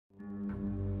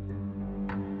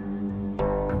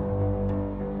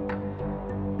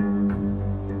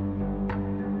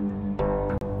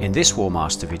In this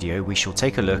Warmaster video we shall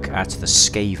take a look at the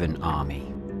Skaven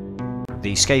army.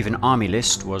 The Skaven army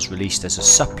list was released as a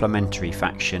supplementary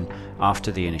faction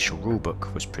after the initial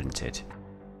rulebook was printed.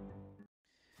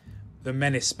 The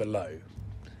menace below.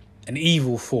 An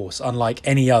evil force unlike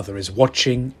any other is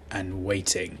watching and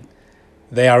waiting.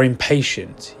 They are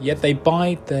impatient, yet they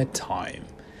bide their time.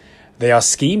 They are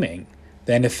scheming.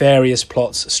 Their nefarious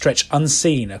plots stretch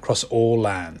unseen across all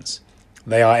lands.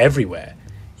 They are everywhere,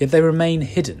 yet they remain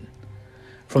hidden.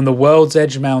 From the World's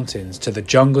Edge Mountains to the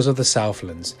jungles of the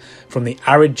Southlands, from the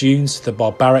arid dunes to the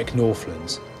barbaric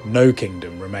Northlands, no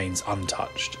kingdom remains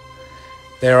untouched.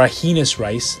 They are a heinous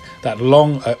race that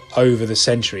long over the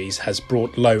centuries has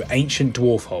brought low ancient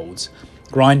dwarf holds,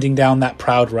 grinding down that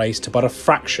proud race to but a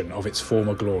fraction of its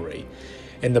former glory.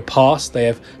 In the past, they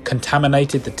have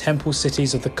contaminated the temple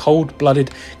cities of the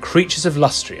cold-blooded creatures of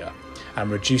Lustria and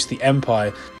reduced the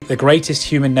Empire, the greatest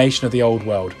human nation of the old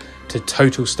world, to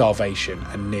total starvation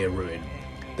and near ruin.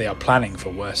 They are planning for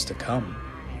worse to come.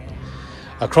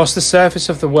 Across the surface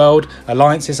of the world,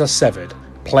 alliances are severed,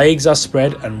 plagues are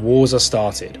spread and wars are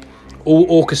started, all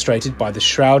orchestrated by the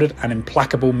shrouded and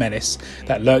implacable menace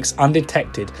that lurks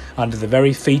undetected under the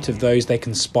very feet of those they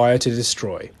conspire to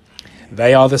destroy.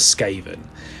 They are the Skaven,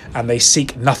 and they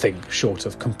seek nothing short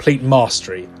of complete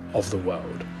mastery of the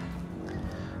world.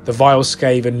 The vile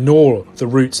Skaven gnaw the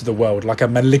roots of the world like a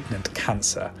malignant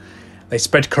cancer. They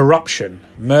spread corruption,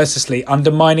 mercilessly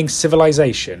undermining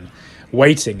civilization,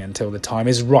 waiting until the time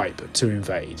is ripe to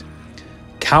invade.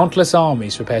 Countless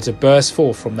armies prepare to burst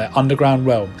forth from their underground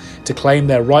realm to claim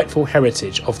their rightful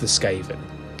heritage of the Skaven.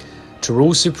 To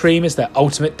rule supreme is their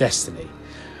ultimate destiny,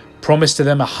 promised to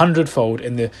them 100-fold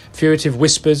in the furtive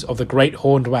whispers of the great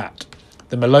horned rat,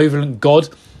 the malevolent god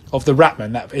of the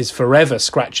ratman that is forever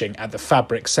scratching at the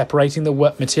fabric separating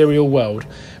the material world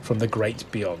from the great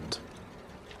beyond.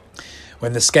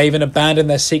 When the Skaven abandon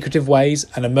their secretive ways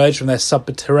and emerge from their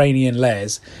subterranean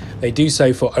lairs, they do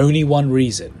so for only one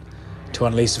reason: to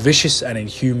unleash vicious and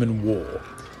inhuman war.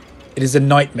 It is a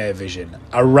nightmare vision,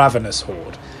 a ravenous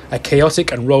horde, a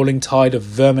chaotic and rolling tide of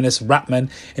verminous ratmen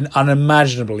in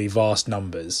unimaginably vast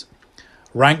numbers.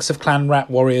 Ranks of clan rat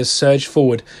warriors surge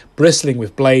forward, bristling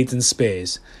with blades and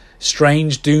spears.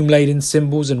 Strange doom-laden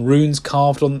symbols and runes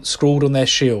scrawled on their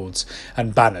shields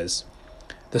and banners.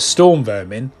 The storm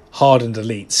vermin, hardened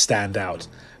elites, stand out,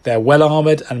 their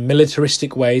well-armoured and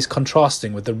militaristic ways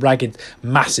contrasting with the ragged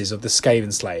masses of the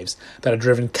Skaven slaves that are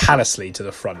driven callously to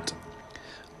the front.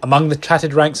 Among the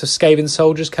tattered ranks of Skaven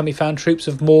soldiers can be found troops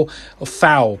of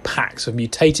foul packs of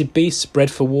mutated beasts bred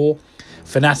for war,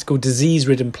 fanatical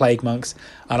disease-ridden plague monks,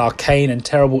 and arcane and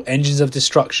terrible engines of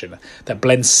destruction that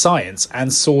blend science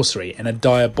and sorcery in a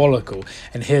diabolical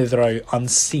and hitherto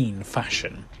unseen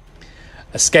fashion.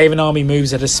 A Skaven army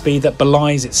moves at a speed that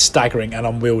belies its staggering and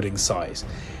unwielding size,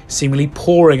 seemingly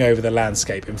pouring over the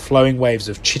landscape in flowing waves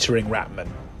of chittering ratmen.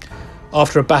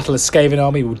 After a battle, a Skaven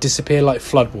army will disappear like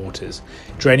floodwaters,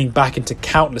 draining back into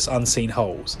countless unseen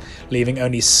holes, leaving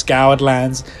only scoured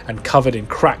lands and covered in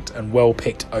cracked and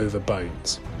well-picked over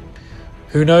bones.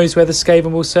 Who knows where the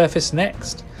Skaven will surface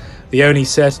next? The only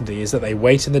certainty is that they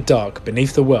wait in the dark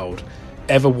beneath the world,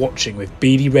 ever watching with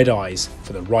beady red eyes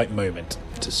for the right moment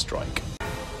to strike.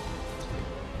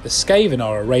 The Skaven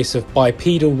are a race of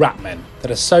bipedal ratmen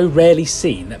that are so rarely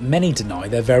seen that many deny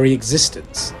their very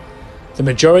existence. The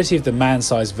majority of the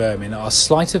man-sized vermin are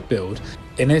slight of build,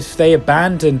 and if they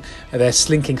abandon their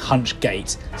slinking hunch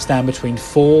gait, stand between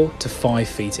 4 to 5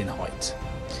 feet in height,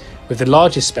 with the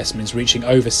largest specimens reaching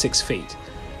over 6 feet.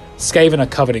 Skaven are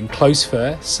covered in close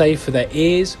fur, save for their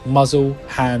ears, muzzle,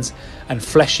 hands, and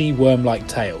fleshy worm-like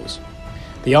tails.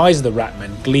 The eyes of the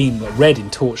ratmen gleam red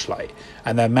in torchlight,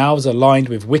 and their mouths are lined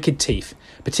with wicked teeth,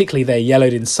 particularly their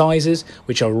yellowed incisors,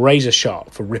 which are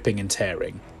razor-sharp for ripping and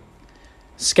tearing.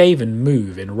 Skaven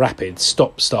move in rapid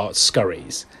stop-start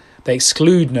scurries. They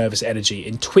exclude nervous energy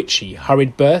in twitchy,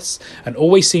 hurried bursts and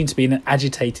always seem to be in an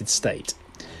agitated state.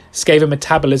 Skaven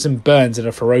metabolism burns at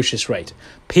a ferocious rate,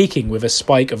 peaking with a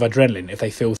spike of adrenaline if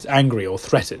they feel angry or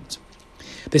threatened.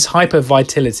 This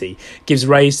hyper-vitality gives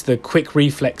rise to the quick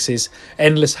reflexes,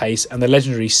 endless haste and the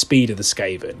legendary speed of the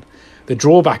Skaven. The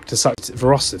drawback to such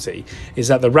ferocity is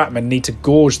that the ratmen need to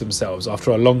gorge themselves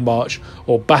after a long march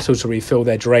or battle to refill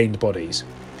their drained bodies.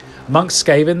 Amongst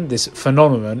Skaven, this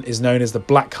phenomenon is known as the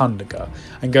Black Hunger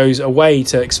and goes away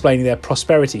to explaining their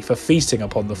prosperity for feasting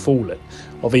upon the fallen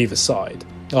of either side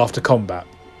after combat.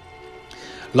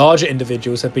 Larger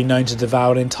individuals have been known to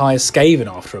devour an entire Skaven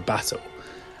after a battle.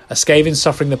 A Skaven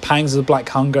suffering the pangs of the Black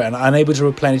Hunger and unable to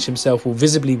replenish himself will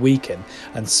visibly weaken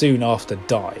and soon after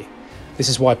die. This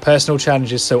is why personal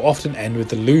challenges so often end with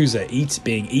the loser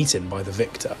being eaten by the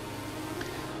victor.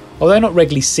 Although not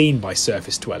regularly seen by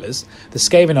surface dwellers, the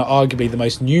Skaven are arguably the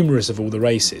most numerous of all the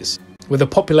races. With a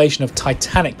population of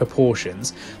titanic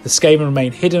proportions, the Skaven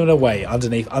remain hidden away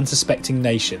underneath unsuspecting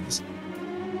nations.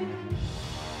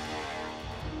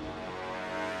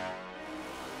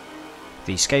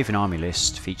 The Skaven army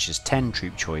list features 10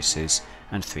 troop choices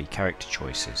and 3 character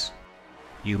choices.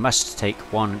 You must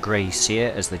take 1 Grey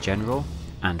Seer as the general,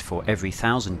 and for every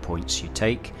 1000 points you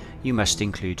take, you must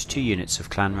include 2 units of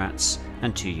clan rats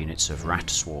and 2 units of rat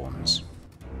swarms.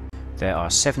 There are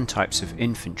 7 types of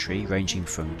infantry ranging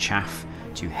from chaff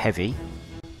to heavy,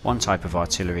 1 type of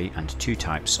artillery and 2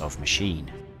 types of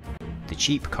machine. The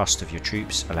cheap cost of your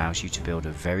troops allows you to build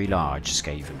a very large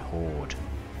Skaven horde.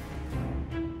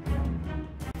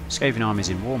 Skaven armies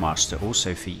in Warmaster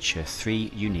also feature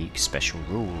 3 unique special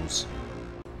rules.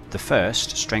 The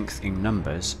first, strength in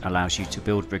numbers, allows you to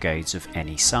build brigades of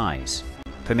any size,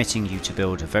 permitting you to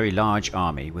build a very large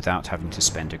army without having to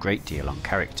spend a great deal on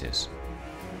characters.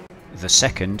 The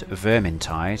second,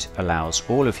 Vermintide, allows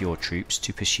all of your troops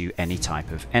to pursue any type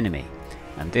of enemy,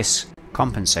 and this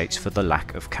compensates for the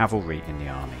lack of cavalry in the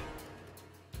army.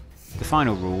 The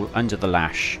final rule, Under the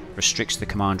Lash, restricts the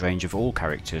command range of all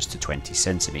characters to 20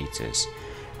 centimeters,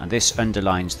 and this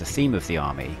underlines the theme of the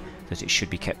army, that it should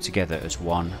be kept together as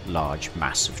one large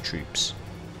mass of troops.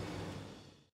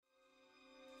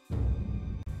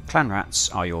 Clan Rats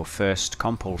are your first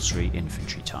compulsory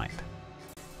infantry type.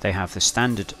 They have the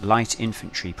standard light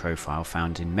infantry profile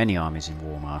found in many armies in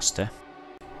Warmaster,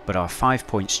 but are 5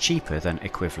 points cheaper than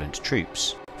equivalent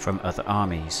troops from other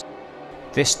armies.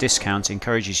 This discount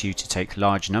encourages you to take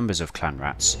large numbers of Clan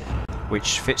Rats,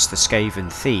 which fits the Skaven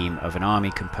theme of an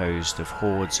army composed of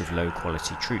hordes of low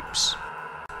quality troops.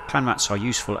 Clan Rats are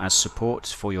useful as support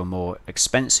for your more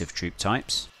expensive troop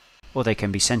types, or they can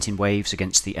be sent in waves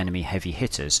against the enemy heavy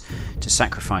hitters to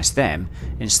sacrifice them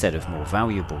instead of more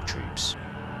valuable troops.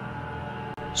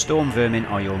 Storm Vermin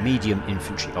are your medium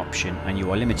infantry option, and you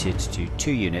are limited to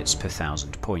 2 units per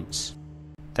 1000 points.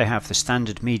 They have the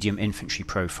standard medium infantry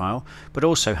profile, but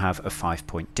also have a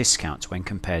 5-point discount when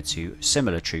compared to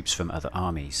similar troops from other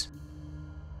armies.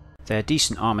 Their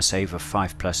decent armour save of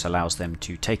 5+ allows them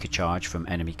to take a charge from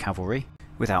enemy cavalry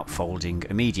without folding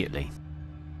immediately.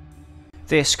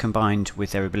 This, combined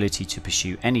with their ability to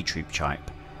pursue any troop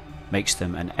type, makes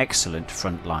them an excellent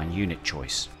frontline unit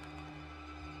choice.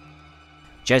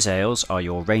 Jezzails are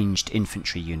your ranged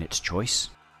infantry unit choice.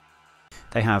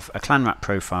 They have a Clan Rat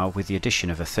profile with the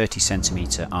addition of a 30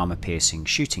 cm armour piercing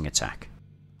shooting attack,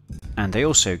 and they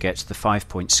also get the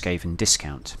 5-point Skaven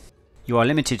discount. You are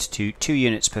limited to 2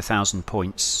 units per 1000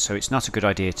 points, so it's not a good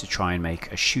idea to try and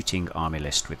make a shooting army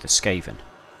list with the Skaven.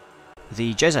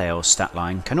 The Jezzail stat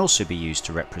line can also be used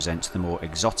to represent the more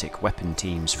exotic weapon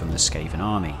teams from the Skaven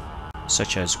army,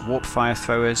 such as warp fire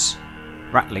throwers,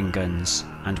 rattling guns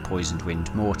and poisoned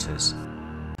wind mortars.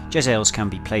 Jezzails can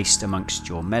be placed amongst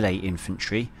your melee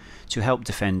infantry to help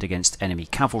defend against enemy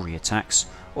cavalry attacks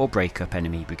or break up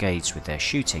enemy brigades with their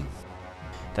shooting.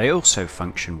 They also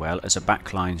function well as a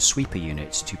backline sweeper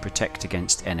unit to protect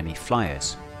against enemy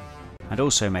flyers, and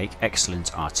also make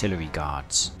excellent artillery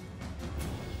guards.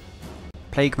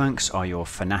 Plague Monks are your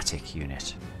Fanatic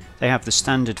unit. They have the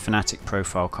standard Fanatic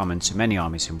profile common to many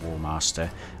armies in Warmaster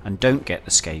and don't get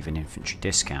the Skaven infantry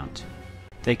discount.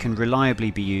 They can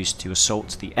reliably be used to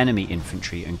assault the enemy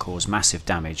infantry and cause massive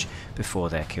damage before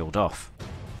they're killed off.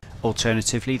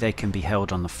 Alternatively, they can be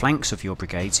held on the flanks of your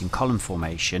brigades in column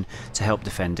formation to help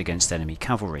defend against enemy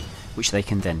cavalry, which they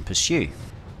can then pursue.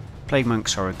 Plague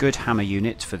Monks are a good hammer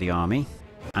unit for the army,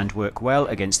 and work well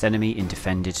against enemy in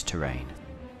defended terrain.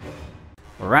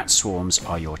 Rat Swarms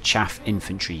are your chaff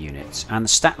infantry unit, and the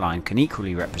stat line can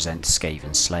equally represent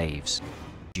Skaven slaves.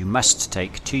 You must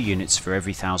take 2 units for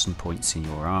every 1000 points in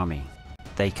your army.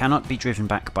 They cannot be driven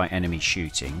back by enemy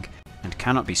shooting, and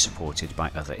cannot be supported by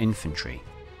other infantry.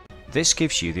 This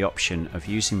gives you the option of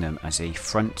using them as a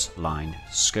front line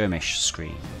skirmish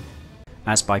screen,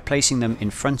 as by placing them in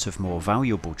front of more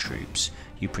valuable troops,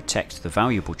 you protect the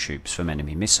valuable troops from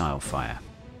enemy missile fire.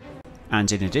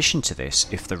 And in addition to this,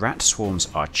 if the rat swarms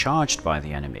are charged by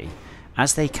the enemy,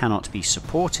 as they cannot be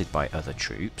supported by other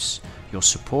troops, your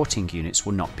supporting units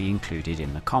will not be included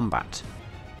in the combat.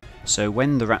 So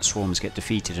when the rat swarms get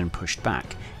defeated and pushed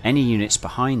back, any units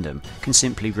behind them can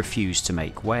simply refuse to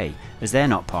make way, as they're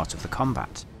not part of the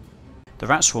combat. The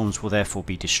rat swarms will therefore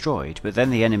be destroyed, but then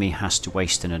the enemy has to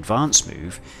waste an advance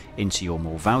move into your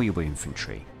more valuable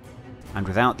infantry. And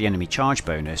without the enemy charge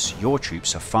bonus, your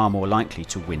troops are far more likely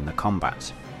to win the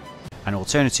combat. An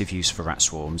alternative use for rat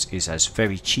swarms is as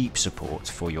very cheap support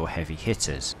for your heavy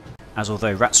hitters, as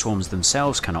although rat swarms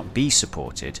themselves cannot be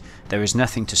supported, there is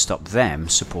nothing to stop them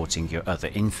supporting your other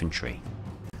infantry.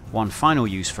 One final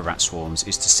use for rat swarms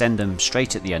is to send them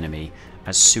straight at the enemy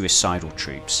as suicidal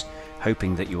troops,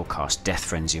 hoping that you will cast Death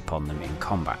Frenzy upon them in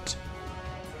combat.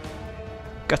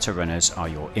 Gutter Runners are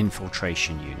your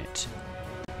infiltration unit.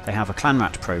 They have a clan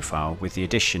rat profile with the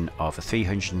addition of a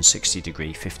 360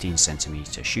 degree 15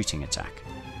 cm shooting attack.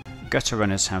 Gutter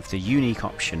Runners have the unique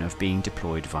option of being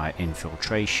deployed via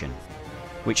infiltration,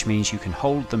 which means you can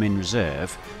hold them in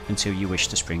reserve until you wish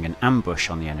to spring an ambush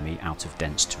on the enemy out of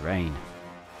dense terrain.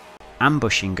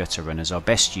 Ambushing Gutter Runners are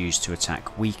best used to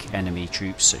attack weak enemy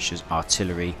troops such as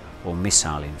artillery or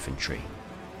missile infantry.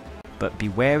 But be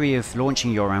wary of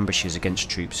launching your ambushes against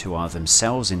troops who are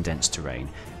themselves in dense terrain,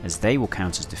 as they will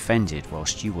count as defended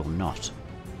whilst you will not.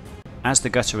 As the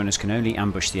Gutter Runners can only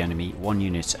ambush the enemy one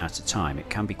unit at a time, it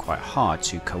can be quite hard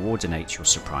to coordinate your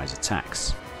surprise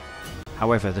attacks.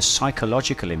 However, the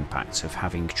psychological impact of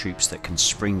having troops that can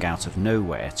spring out of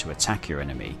nowhere to attack your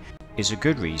enemy is a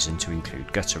good reason to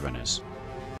include Gutter Runners.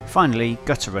 Finally,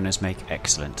 Gutter Runners make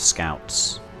excellent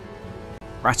scouts.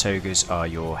 Rat Ogres are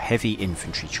your heavy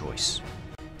infantry choice.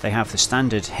 They have the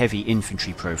standard heavy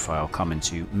infantry profile common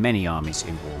to many armies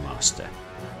in Warmaster.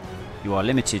 You are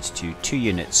limited to 2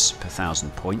 units per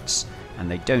 1000 points, and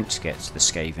they don't get the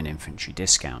Skaven infantry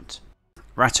discount.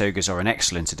 Rat Ogres are an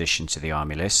excellent addition to the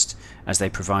army list, as they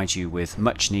provide you with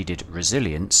much needed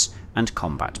resilience and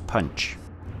combat punch.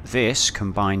 This,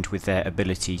 combined with their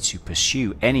ability to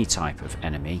pursue any type of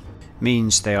enemy,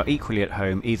 means they are equally at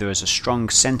home either as a strong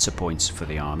centre point for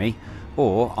the army,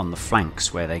 or on the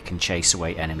flanks where they can chase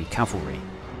away enemy cavalry.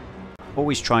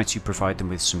 Always try to provide them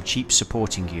with some cheap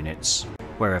supporting units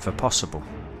wherever possible.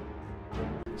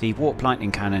 The Warp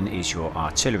Lightning Cannon is your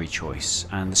artillery choice,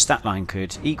 and the stat line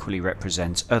could equally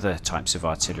represent other types of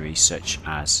artillery such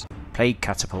as Plague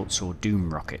Catapults or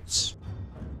Doom Rockets.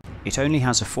 It only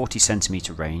has a 40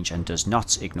 cm range and does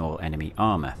not ignore enemy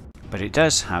armour, but it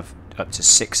does have up to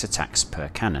 6 attacks per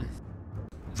cannon.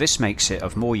 This makes it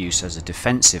of more use as a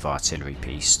defensive artillery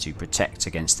piece to protect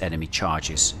against enemy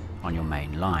charges on your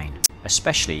main line,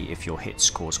 especially if your hits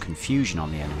cause confusion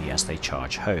on the enemy as they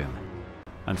charge home.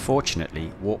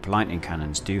 Unfortunately, Warp Lightning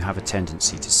Cannons do have a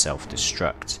tendency to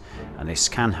self-destruct, and this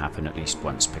can happen at least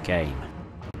once per game.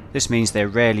 This means they're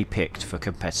rarely picked for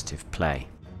competitive play.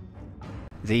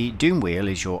 The Doom Wheel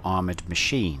is your armoured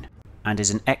machine, and is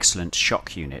an excellent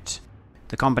shock unit.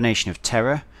 The combination of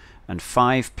terror and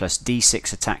 5 plus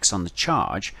d6 attacks on the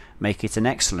charge make it an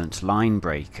excellent line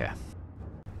breaker.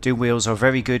 Doom Wheels are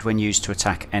very good when used to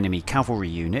attack enemy cavalry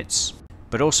units,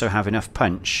 but also have enough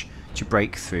punch to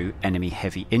break through enemy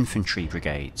heavy infantry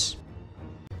brigades.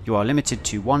 You are limited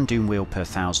to 1 Doom Wheel per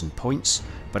 1000 points,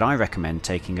 but I recommend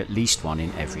taking at least 1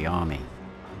 in every army.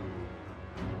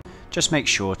 Just make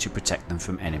sure to protect them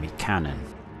from enemy cannon.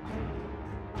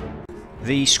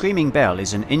 The Screaming Bell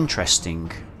is an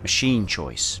interesting machine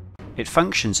choice. It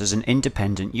functions as an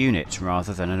independent unit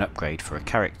rather than an upgrade for a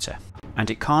character, and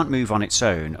it can't move on its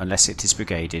own unless it is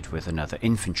brigaded with another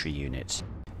infantry unit.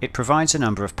 It provides a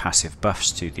number of passive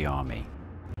buffs to the army.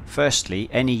 Firstly,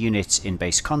 any unit in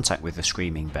base contact with the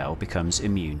Screaming Bell becomes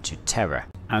immune to terror,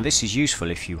 and this is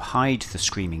useful if you hide the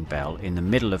Screaming Bell in the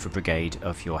middle of a brigade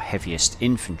of your heaviest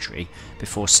infantry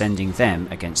before sending them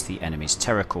against the enemy's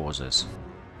terror causers.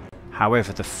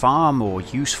 However, the far more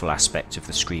useful aspect of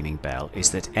the Screaming Bell is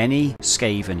that any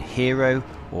Skaven hero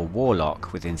or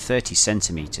warlock within 30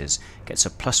 cm gets a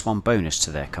 +1 bonus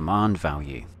to their command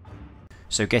value.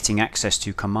 So getting access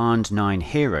to Command 9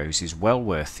 heroes is well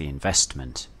worth the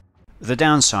investment. The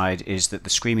downside is that the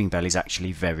Screaming Bell is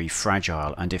actually very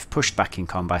fragile, and if pushed back in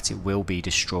combat it will be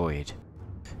destroyed.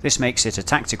 This makes it a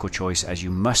tactical choice, as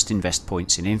you must invest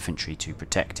points in infantry to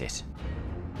protect it.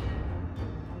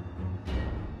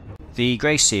 The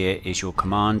Grey Seer is your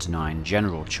Command 9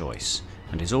 general choice,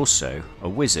 and is also a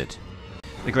wizard.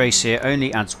 The Grey Seer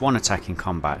only adds 1 attack in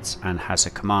combat and has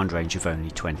a command range of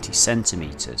only 20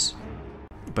 cm.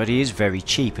 But he is very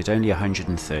cheap at only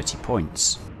 130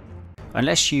 points.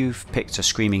 Unless you've picked a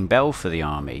Screaming Bell for the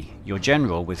army, your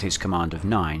general with his command of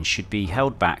 9 should be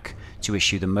held back to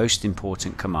issue the most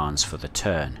important commands for the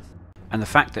turn. And the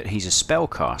fact that he's a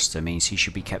spellcaster means he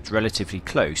should be kept relatively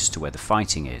close to where the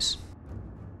fighting is.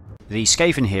 The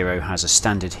Skaven hero has a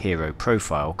standard hero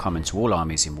profile common to all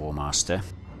armies in Warmaster,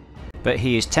 but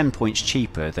he is 10 points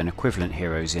cheaper than equivalent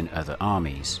heroes in other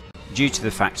armies, due to the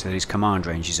fact that his command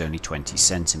range is only 20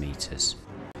 cm.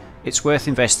 It's worth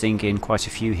investing in quite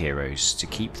a few heroes to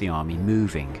keep the army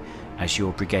moving, as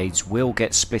your brigades will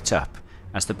get split up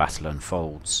as the battle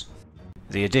unfolds.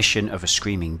 The addition of a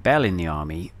Screaming Bell in the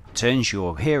army turns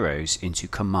your heroes into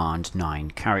Command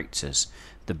 9 characters,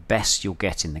 the best you'll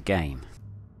get in the game.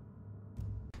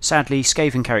 Sadly,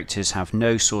 Skaven characters have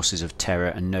no sources of terror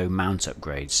and no mount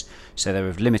upgrades, so they're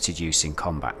of limited use in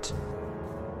combat.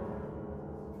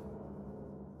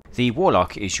 The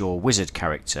Warlock is your wizard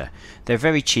character. They're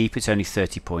very cheap at only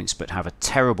 30 points but have a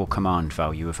terrible command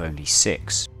value of only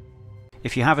 6.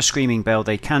 If you have a Screaming Bell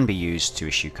they can be used to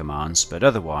issue commands, but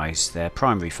otherwise their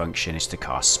primary function is to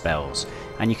cast spells,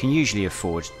 and you can usually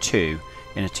afford 2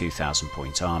 in a 2000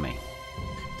 point army.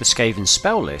 The Skaven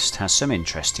spell list has some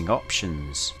interesting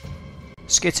options.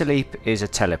 Skitterleap is a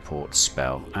teleport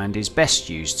spell and is best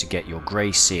used to get your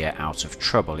Grey Seer out of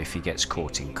trouble if he gets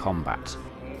caught in combat.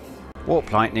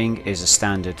 Warp Lightning is a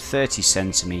standard 30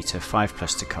 cm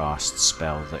 5+ to cast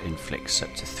spell that inflicts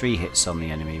up to 3 hits on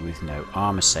the enemy with no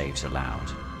armor saves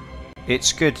allowed.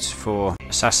 It's good for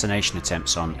assassination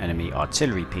attempts on enemy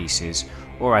artillery pieces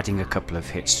or adding a couple of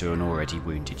hits to an already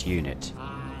wounded unit.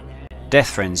 Death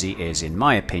Frenzy is, in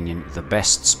my opinion, the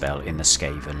best spell in the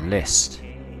Skaven list,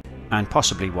 and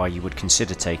possibly why you would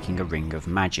consider taking a Ring of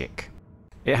Magic.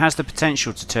 It has the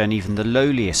potential to turn even the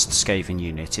lowliest Skaven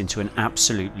unit into an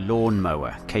absolute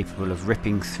lawnmower capable of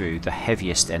ripping through the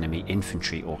heaviest enemy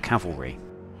infantry or cavalry.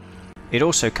 It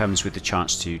also comes with the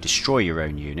chance to destroy your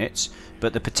own units,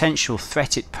 but the potential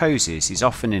threat it poses is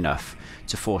often enough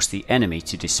to force the enemy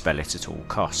to dispel it at all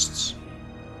costs.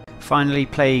 Finally,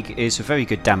 Plague is a very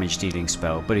good damage dealing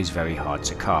spell but is very hard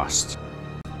to cast.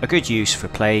 A good use for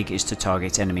Plague is to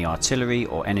target enemy artillery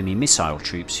or enemy missile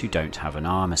troops who don't have an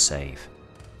armor save.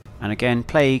 And again,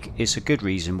 Plague is a good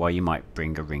reason why you might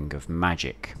bring a Ring of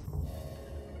Magic.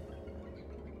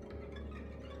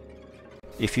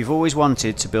 If you've always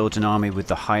wanted to build an army with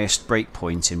the highest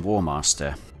breakpoint in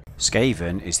Warmaster,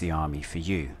 Skaven is the army for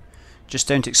you. Just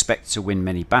don't expect to win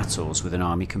many battles with an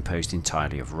army composed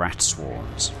entirely of rat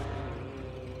swarms.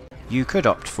 You could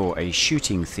opt for a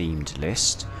shooting themed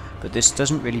list, but this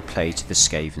doesn't really play to the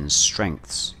Skaven's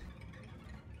strengths.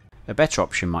 A better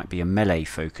option might be a melee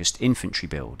focused infantry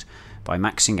build by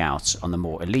maxing out on the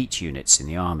more elite units in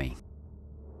the army.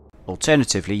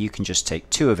 Alternatively, you can just take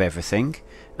 2 of everything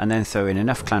and then throw in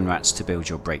enough clan rats to build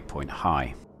your breakpoint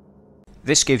high.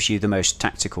 This gives you the most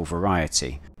tactical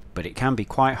variety, but it can be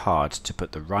quite hard to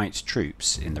put the right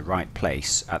troops in the right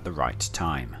place at the right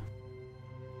time.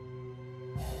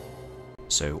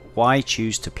 So why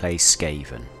choose to play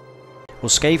Skaven? Well,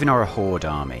 Skaven are a horde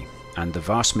army, and the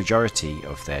vast majority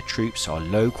of their troops are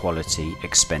low quality,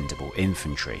 expendable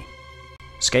infantry.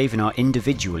 Skaven are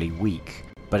individually weak,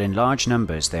 but in large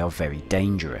numbers they are very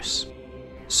dangerous.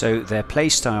 So their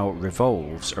playstyle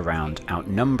revolves around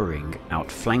outnumbering,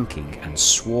 outflanking and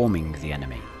swarming the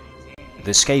enemy.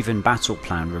 The Skaven battle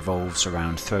plan revolves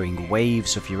around throwing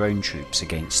waves of your own troops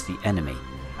against the enemy,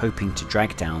 hoping to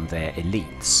drag down their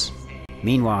elites.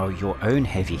 Meanwhile, your own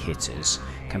heavy hitters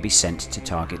can be sent to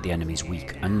target the enemy's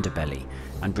weak underbelly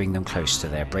and bring them close to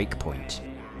their breakpoint.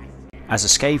 As a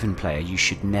Skaven player, you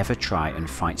should never try and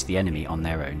fight the enemy on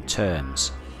their own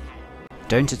terms.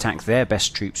 Don't attack their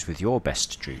best troops with your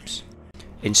best troops.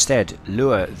 Instead,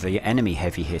 lure the enemy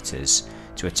heavy hitters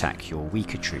to attack your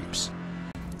weaker troops.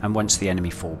 And once the enemy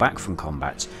fall back from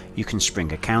combat, you can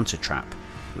spring a counter trap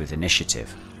with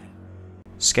initiative.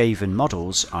 Skaven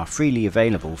models are freely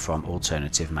available from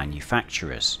alternative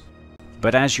manufacturers.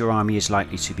 But as your army is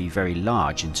likely to be very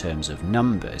large in terms of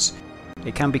numbers,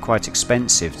 it can be quite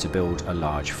expensive to build a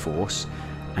large force,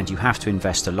 and you have to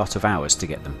invest a lot of hours to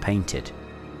get them painted.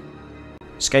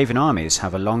 Skaven armies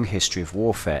have a long history of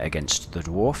warfare against the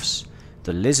dwarfs,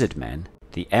 the lizard men,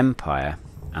 the Empire,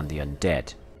 and the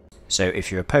undead. So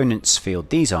if your opponents field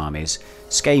these armies,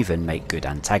 Skaven make good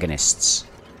antagonists.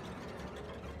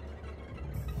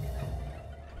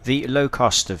 The low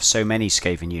cost of so many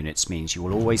Skaven units means you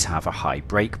will always have a high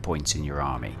breakpoint in your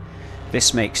army.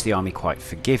 This makes the army quite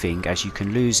forgiving, as you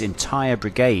can lose entire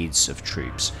brigades of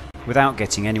troops without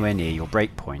getting anywhere near your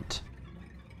breakpoint.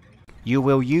 You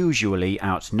will usually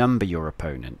outnumber your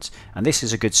opponent, and this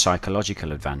is a good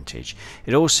psychological advantage.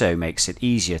 It also makes it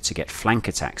easier to get flank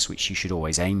attacks, which you should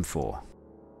always aim for.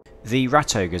 The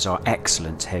Rat Ogres are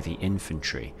excellent heavy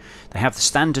infantry. They have the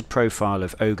standard profile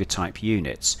of ogre type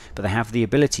units, but they have the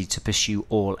ability to pursue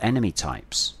all enemy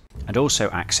types, and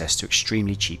also access to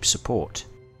extremely cheap support.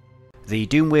 The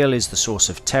Doom Wheel is the source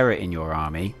of terror in your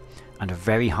army, and a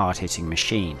very hard hitting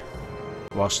machine,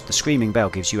 whilst the Screaming Bell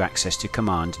gives you access to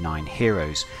Command 9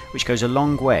 heroes, which goes a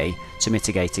long way to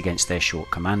mitigate against their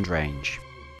short command range.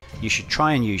 You should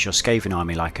try and use your Skaven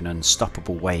army like an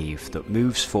unstoppable wave that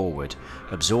moves forward,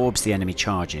 absorbs the enemy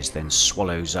charges, then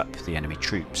swallows up the enemy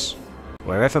troops.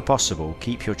 Wherever possible,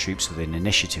 keep your troops within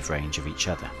initiative range of each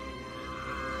other.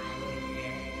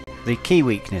 The key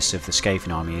weakness of the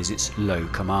Skaven army is its low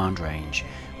command range,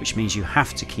 which means you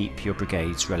have to keep your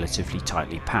brigades relatively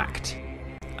tightly packed.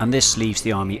 And this leaves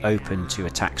the army open to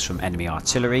attacks from enemy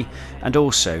artillery and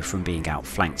also from being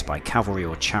outflanked by cavalry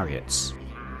or chariots.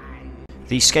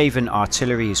 The Skaven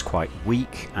artillery is quite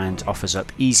weak and offers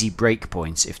up easy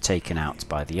breakpoints if taken out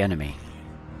by the enemy.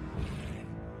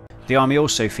 The army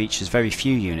also features very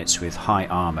few units with high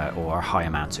armour or a high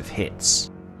amount of hits,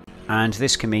 and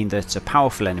this can mean that a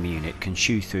powerful enemy unit can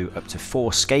chew through up to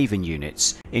 4 Skaven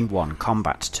units in one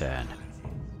combat turn.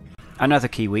 Another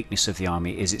key weakness of the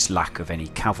army is its lack of any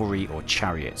cavalry or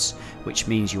chariots, which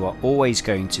means you are always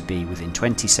going to be within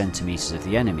 20 centimetres of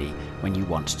the enemy when you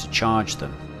want to charge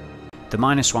them. The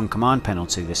 -1 command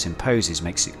penalty this imposes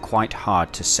makes it quite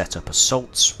hard to set up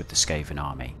assaults with the Skaven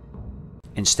army.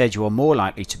 Instead, you are more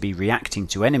likely to be reacting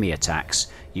to enemy attacks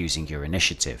using your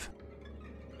initiative.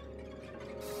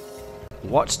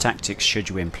 What tactics should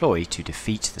you employ to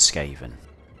defeat the Skaven?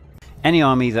 Any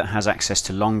army that has access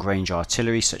to long-range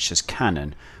artillery such as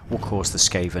cannon will cause the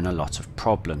Skaven a lot of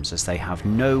problems, as they have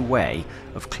no way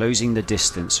of closing the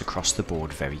distance across the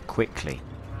board very quickly.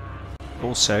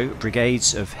 Also,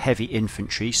 brigades of heavy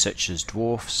infantry such as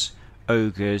dwarfs,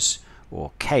 ogres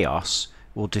or chaos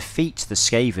will defeat the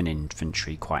Skaven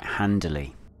infantry quite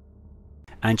handily.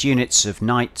 And units of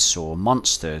knights or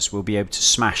monsters will be able to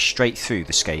smash straight through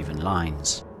the Skaven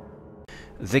lines.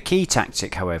 The key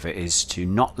tactic, however, is to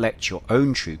not let your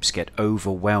own troops get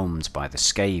overwhelmed by the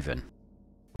Skaven.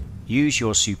 Use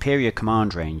your superior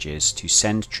command ranges to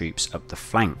send troops up the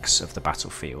flanks of the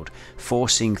battlefield,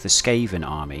 forcing the Skaven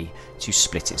army to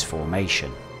split its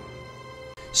formation.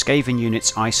 Skaven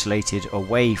units isolated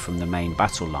away from the main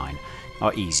battle line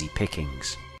are easy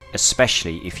pickings,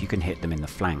 especially if you can hit them in the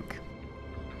flank.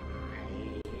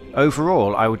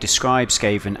 Overall, I would describe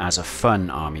Skaven as a fun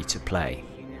army to play.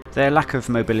 Their lack of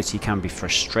mobility can be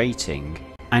frustrating,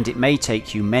 and it may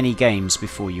take you many games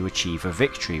before you achieve a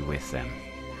victory with them.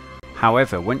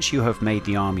 However, once you have made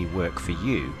the army work for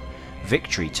you,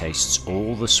 victory tastes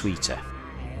all the sweeter.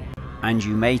 And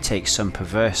you may take some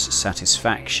perverse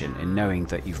satisfaction in knowing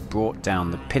that you've brought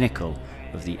down the pinnacle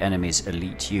of the enemy's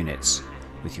elite units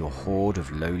with your horde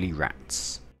of lowly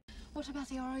rats. What about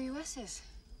the ROUSs?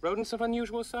 Rodents of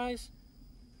unusual size?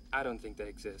 I don't think they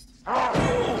exist.